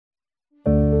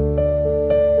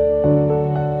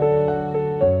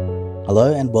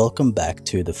Hello and welcome back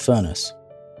to The Furnace.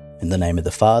 In the name of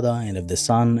the Father, and of the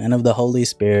Son, and of the Holy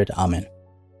Spirit. Amen.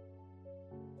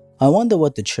 I wonder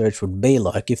what the church would be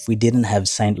like if we didn't have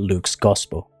St. Luke's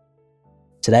Gospel.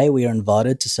 Today we are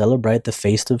invited to celebrate the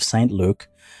feast of St. Luke,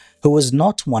 who was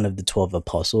not one of the 12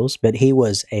 apostles, but he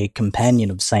was a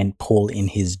companion of St. Paul in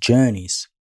his journeys.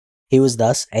 He was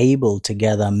thus able to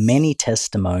gather many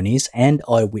testimonies and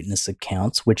eyewitness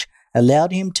accounts which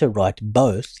allowed him to write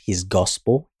both his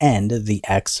Gospel and the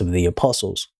Acts of the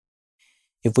Apostles.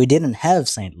 If we didn't have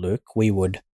St. Luke, we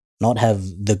would not have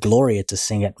the Gloria to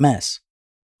sing at Mass.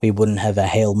 We wouldn't have a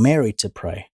Hail Mary to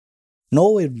pray.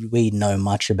 Nor would we know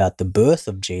much about the birth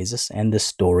of Jesus and the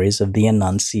stories of the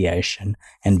Annunciation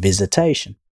and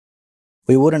Visitation.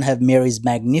 We wouldn't have Mary's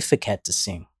Magnificat to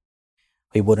sing.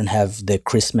 We wouldn't have the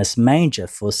Christmas manger,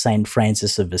 for St.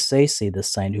 Francis of Assisi, the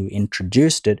saint who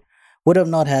introduced it, would have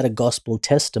not had a gospel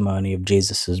testimony of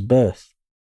Jesus' birth.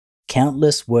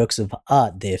 Countless works of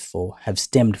art, therefore, have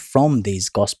stemmed from these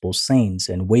gospel scenes,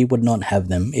 and we would not have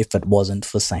them if it wasn't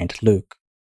for St. Luke.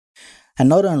 And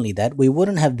not only that, we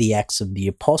wouldn't have the Acts of the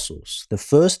Apostles, the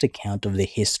first account of the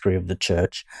history of the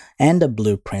Church, and a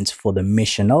blueprint for the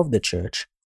mission of the Church.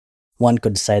 One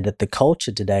could say that the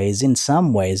culture today is in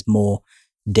some ways more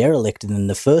derelict than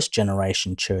the first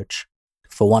generation Church.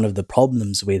 For one of the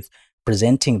problems with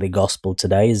presenting the gospel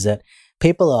today is that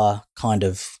people are kind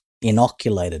of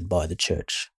inoculated by the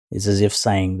church. It's as if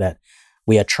saying that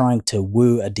we are trying to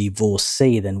woo a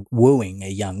divorcee than wooing a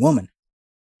young woman.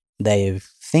 They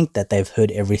think that they've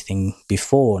heard everything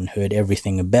before and heard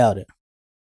everything about it.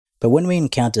 But when we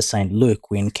encounter St. Luke,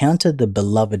 we encounter the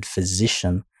beloved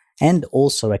physician and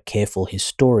also a careful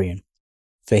historian.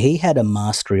 For he had a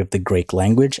mastery of the Greek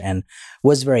language and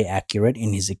was very accurate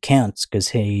in his accounts because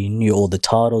he knew all the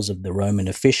titles of the Roman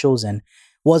officials and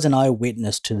was an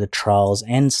eyewitness to the trials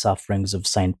and sufferings of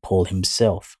St. Paul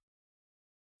himself.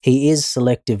 He is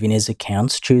selective in his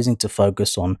accounts, choosing to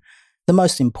focus on the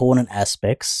most important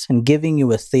aspects and giving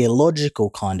you a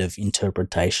theological kind of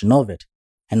interpretation of it,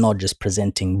 and not just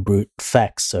presenting brute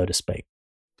facts, so to speak.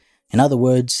 In other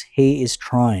words, he is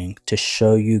trying to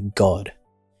show you God.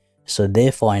 So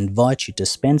therefore I invite you to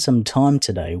spend some time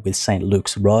today with St.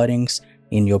 Luke's writings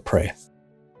in your prayer.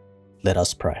 Let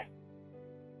us pray.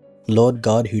 Lord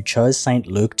God, who chose St.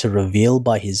 Luke to reveal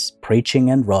by his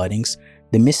preaching and writings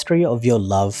the mystery of your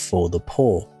love for the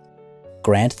poor,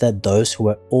 grant that those who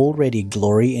already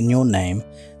glory in your name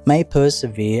may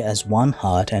persevere as one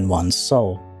heart and one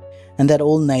soul, and that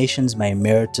all nations may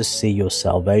merit to see your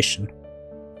salvation.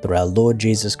 Through our Lord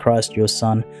Jesus Christ, your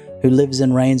Son, who lives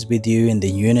and reigns with you in the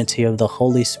unity of the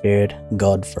Holy Spirit,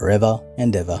 God forever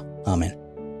and ever. Amen.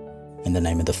 In the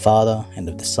name of the Father, and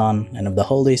of the Son, and of the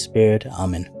Holy Spirit.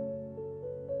 Amen.